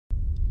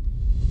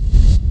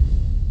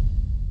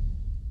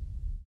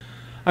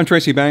I'm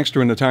Tracy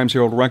Baxter in the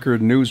Times-Herald Record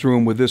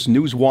newsroom with this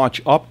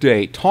NewsWatch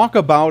update. Talk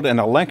about an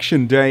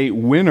Election Day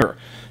winner.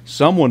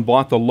 Someone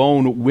bought the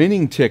lone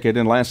winning ticket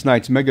in last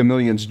night's Mega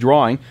Millions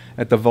drawing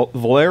at the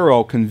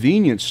Valero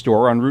convenience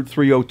store on Route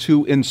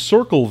 302 in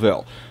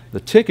Circleville. The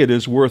ticket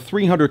is worth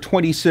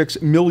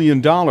 $326 million.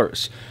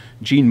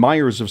 Gene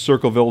Myers of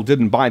Circleville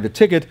didn't buy the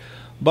ticket,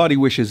 but he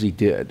wishes he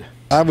did.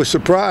 I was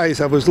surprised.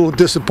 I was a little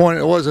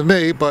disappointed it wasn't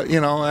me, but,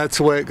 that's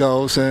the way it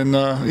goes. And,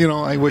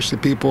 I wish the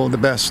people the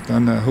best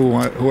on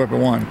whoever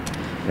won.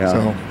 Yeah.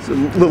 So, it's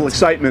a little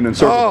excitement in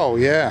Circleville. Oh,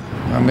 yeah.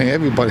 I mean,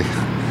 everybody.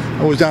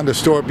 I was down to the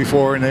store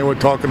before, and they were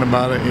talking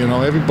about it.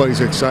 Everybody's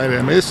excited.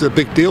 I mean, this is a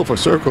big deal for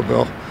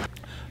Circleville.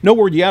 No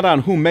word yet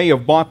on who may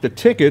have bought the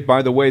ticket.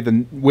 By the way,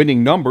 the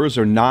winning numbers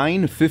are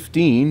 9,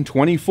 15,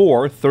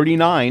 24,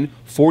 39,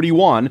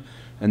 41,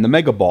 and the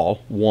Mega Ball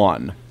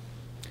 1.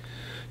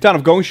 Town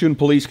of Goshen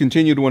police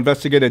continue to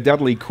investigate a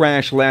deadly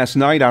crash last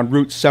night on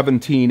Route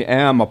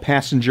 17M. A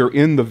passenger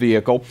in the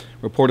vehicle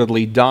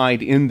reportedly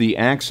died in the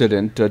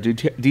accident.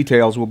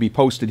 Details will be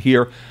posted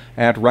here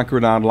at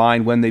Record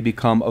Online when they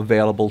become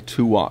available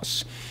to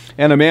us.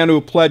 And a man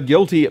who pled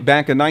guilty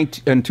back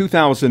in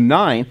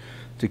 2009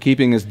 to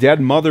keeping his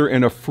dead mother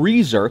in a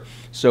freezer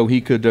so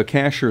he could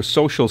cash her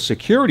Social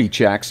Security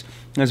checks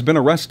has been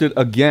arrested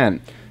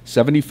again.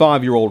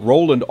 75-year-old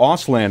Roland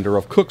Auslander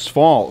of Cooks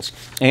Falls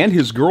and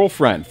his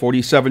girlfriend,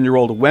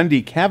 47-year-old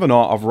Wendy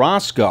Kavanaugh of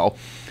Roscoe,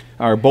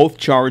 are both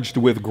charged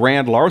with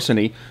grand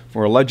larceny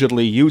for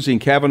allegedly using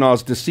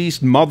Kavanaugh's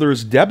deceased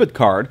mother's debit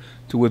card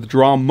to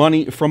withdraw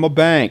money from a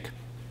bank.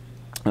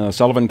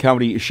 Sullivan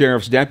County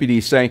Sheriff's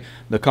deputies say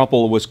the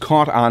couple was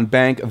caught on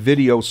bank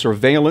video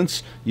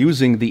surveillance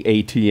using the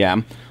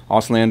ATM.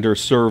 Auslander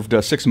served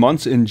 6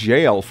 months in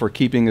jail for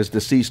keeping his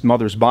deceased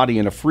mother's body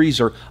in a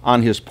freezer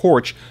on his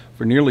porch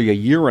for nearly a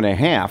year and a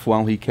half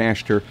while he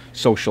cashed her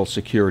Social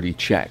Security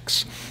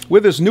checks.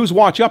 With this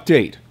NewsWatch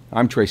update,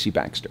 I'm Tracy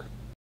Baxter.